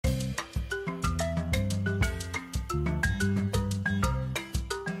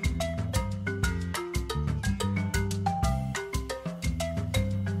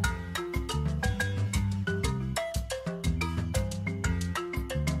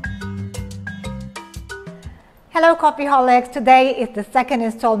Hello Coffeeholics, today is the second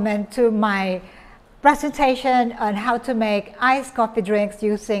installment to my presentation on how to make iced coffee drinks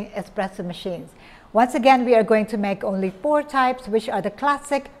using espresso machines. Once again, we are going to make only 4 types, which are the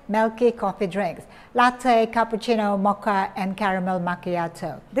classic milky coffee drinks: latte, cappuccino, mocha, and caramel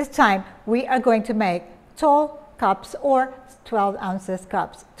macchiato. This time, we are going to make tall cups or 12 ounces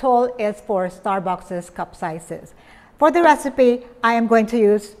cups. Tall is for Starbucks' cup sizes. For the recipe, I am going to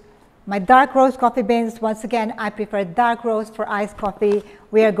use my dark roast coffee beans. Once again, I prefer dark roast for iced coffee.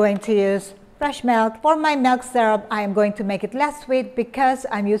 We are going to use fresh milk. For my milk syrup, I am going to make it less sweet because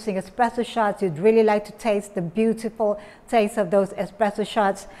I'm using espresso shots. You'd really like to taste the beautiful taste of those espresso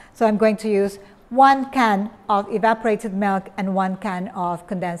shots. So I'm going to use 1 can of evaporated milk and 1 can of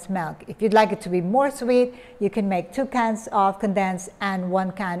condensed milk. If you'd like it to be more sweet, you can make 2 cans of condensed and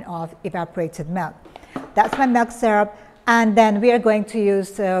 1 can of evaporated milk. That's my milk syrup. And then we are going to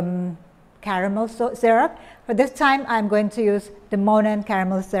use caramel syrup. For this time, I'm going to use the Mocha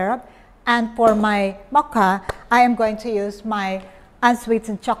caramel syrup. And for my mocha, I am going to use my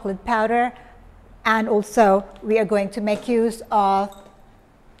unsweetened chocolate powder. And also, we are going to make use of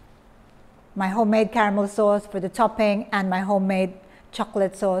my homemade caramel sauce for the topping and my homemade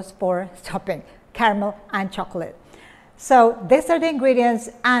chocolate sauce for topping, caramel and chocolate. So these are the ingredients,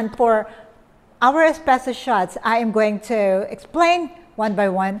 and for our espresso shots, I am going to explain one by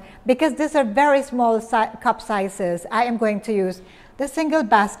one because these are very small cup sizes. I am going to use the single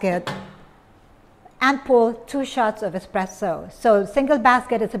basket and pull 2 shots of espresso. So single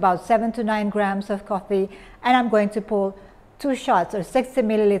basket is about 7 to 9 grams of coffee, and I'm going to pull 2 shots or 60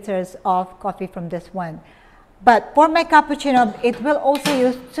 milliliters of coffee from this one. But for my cappuccino, it will also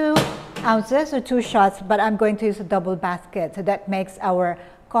use 2 ounces or 2 shots, but I'm going to use a double basket. So that makes our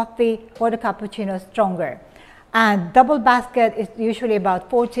coffee for the cappuccino stronger. And double basket is usually about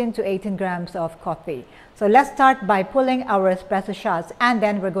 14 to 18 grams of coffee. So let's start by pulling our espresso shots, and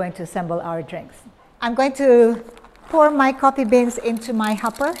then we're going to assemble our drinks. I'm going to pour my coffee beans into my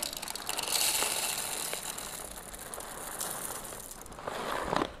hopper.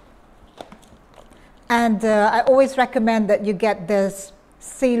 And I always recommend that you get this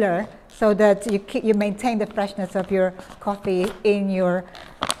sealer so that you maintain the freshness of your coffee in your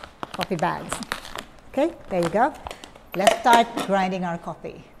coffee bags. Okay, there you go. Let's start grinding our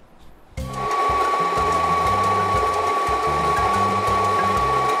coffee.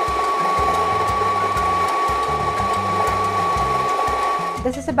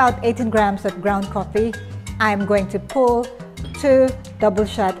 This is about 18 grams of ground coffee. I'm going to pull 2 double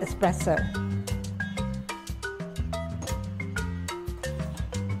shot espresso.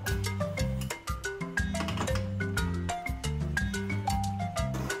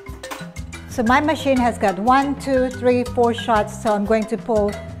 So my machine has got 1, 2, 3, 4 shots, so I'm going to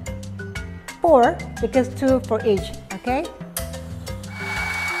pull 4 because 2 for each, okay?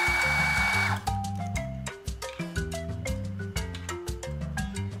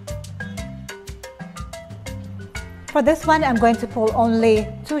 For this one, I'm going to pull only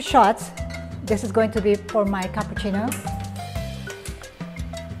 2 shots. This is going to be for my cappuccino.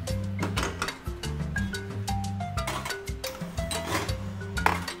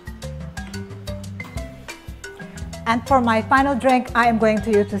 And for my final drink, I am going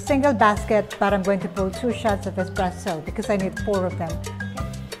to use a single basket, but I'm going to pull 2 shots of espresso because I need 4 of them.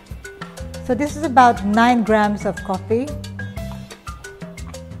 So this is about 9 grams of coffee.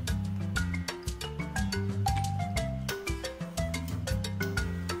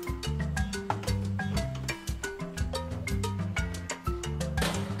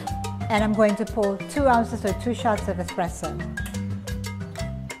 And I'm going to pull 2 ounces or 2 shots of espresso.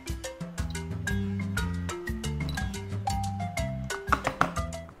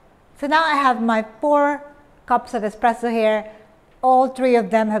 So now I have my 4 cups of espresso here. All 3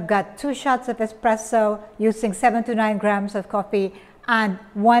 of them have got 2 shots of espresso using 7 to 9 grams of coffee, and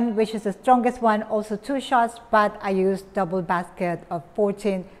one, which is the strongest one, also 2 shots, but I used double basket of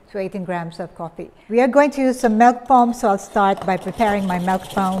 14 to 18 grams of coffee. We are going to use some milk foam, so I'll start by preparing my milk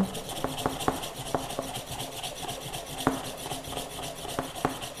foam.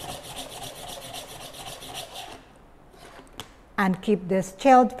 And keep this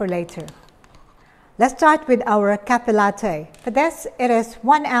chilled for later. Let's start with our cafe latte. For this, it is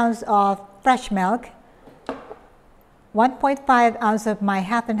 1 ounce of fresh milk, 1.5 ounce of my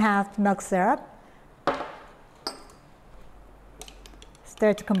half and half milk syrup.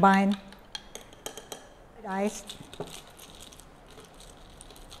 Stir to combine with ice.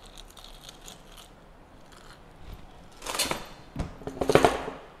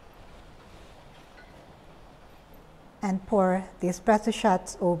 And pour the espresso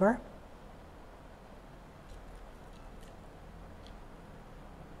shots over.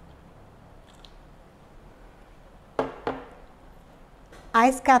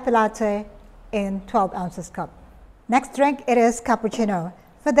 iced cafe latte in 12 ounces cup. Next drink, it is cappuccino.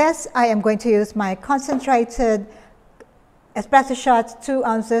 For this, I am going to use my concentrated espresso shots, 2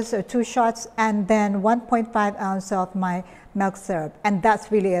 ounces or 2 shots, and then 1.5 ounce of my milk syrup. And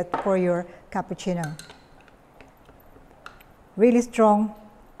that's really it for your cappuccino. Really strong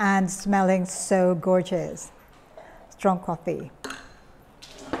and smelling so gorgeous. Strong coffee.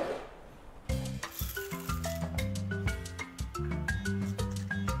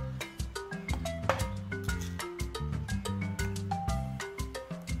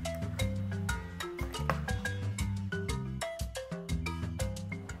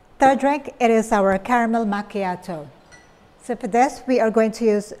 Third drink, it is our caramel macchiato. So for this, we are going to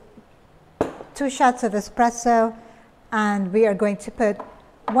use 2 shots of espresso, and we are going to put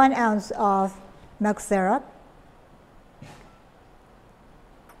 1 ounce of milk syrup,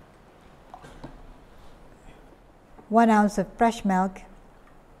 one ounce of fresh milk,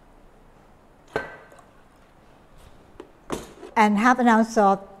 and half an ounce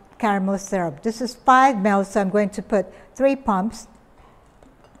of caramel syrup. This is 5 ml, so I'm going to put 3 pumps.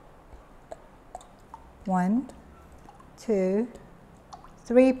 1, 2,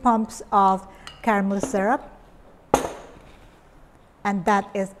 3 pumps of caramel syrup, and that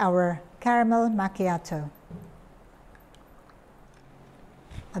is our caramel macchiato.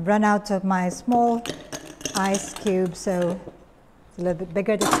 I've run out of my small ice cube, so it's a little bit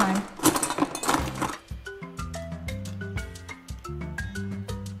bigger this time.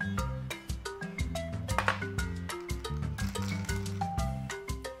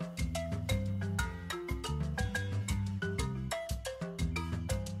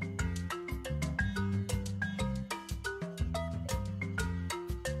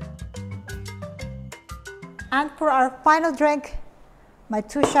 And for our final drink, my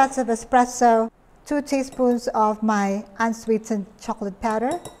 2 shots of espresso, 2 teaspoons of my unsweetened chocolate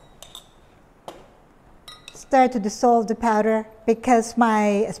powder. Stir to dissolve the powder. Because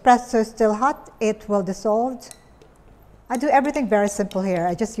my espresso is still hot, it will dissolve. I do everything very simple here.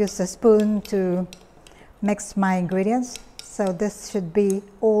 I just use a spoon to mix my ingredients. So this should be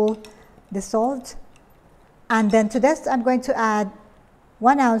all dissolved. And then to this, I'm going to add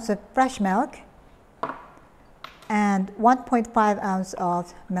 1 ounce of fresh milk and 1.5 ounce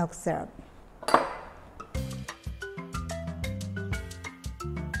of milk syrup.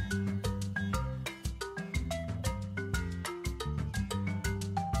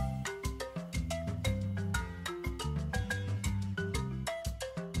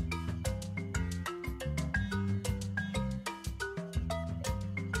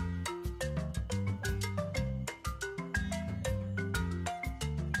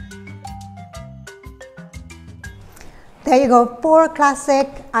 There you go, 4 classic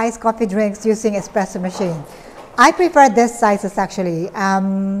iced coffee drinks using espresso machine. I prefer this sizes actually.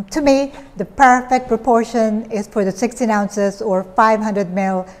 To me, the perfect proportion is for the 16 ounces or 500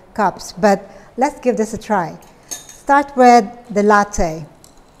 ml cups, but let's give this a try. Start with the latte.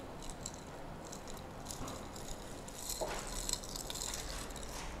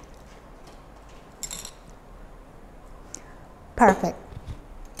 Perfect.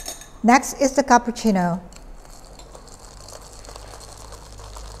 Next is the cappuccino.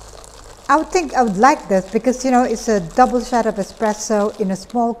 I would think I would like this because, you know, it's a double shot of espresso in a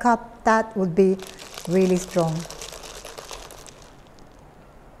small cup. That would be really strong.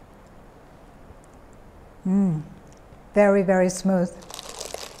 Very, very smooth.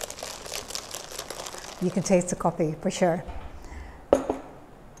 You can taste the coffee for sure.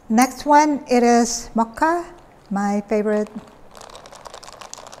 Next one, it is Mocha, my favorite.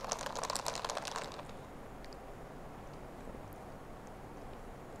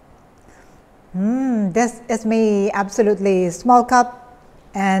 This is me, absolutely small cup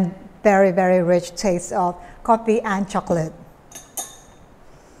and very, very rich taste of coffee and chocolate.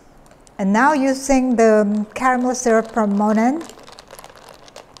 And now using the caramel syrup from Mocha,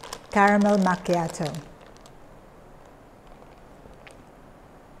 caramel macchiato.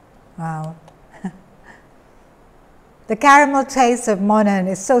 Wow. The caramel taste of Mocha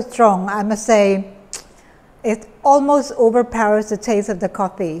is so strong, I must say, it almost overpowers the taste of the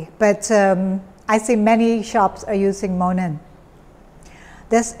coffee, but I see many shops are using Mocha.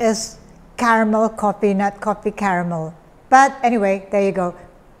 This is caramel coffee, not coffee caramel. But anyway, there you go,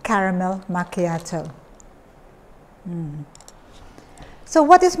 caramel macchiato. So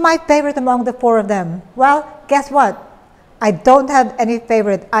what is my favorite among the 4 of them? Well, guess what? I don't have any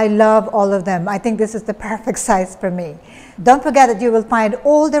favorite. I love all of them. I think this is the perfect size for me. Don't forget that you will find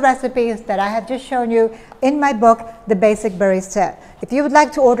all the recipes that I have just shown you in my book, The Basic Barista. If you would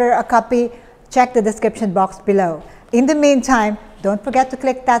like to order a copy, check the description box below. In the meantime, Don't forget to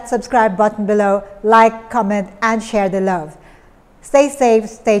click that subscribe button below, like, comment, and share the love. Stay safe,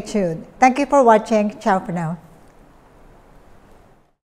 stay tuned. Thank you for watching. Ciao for now.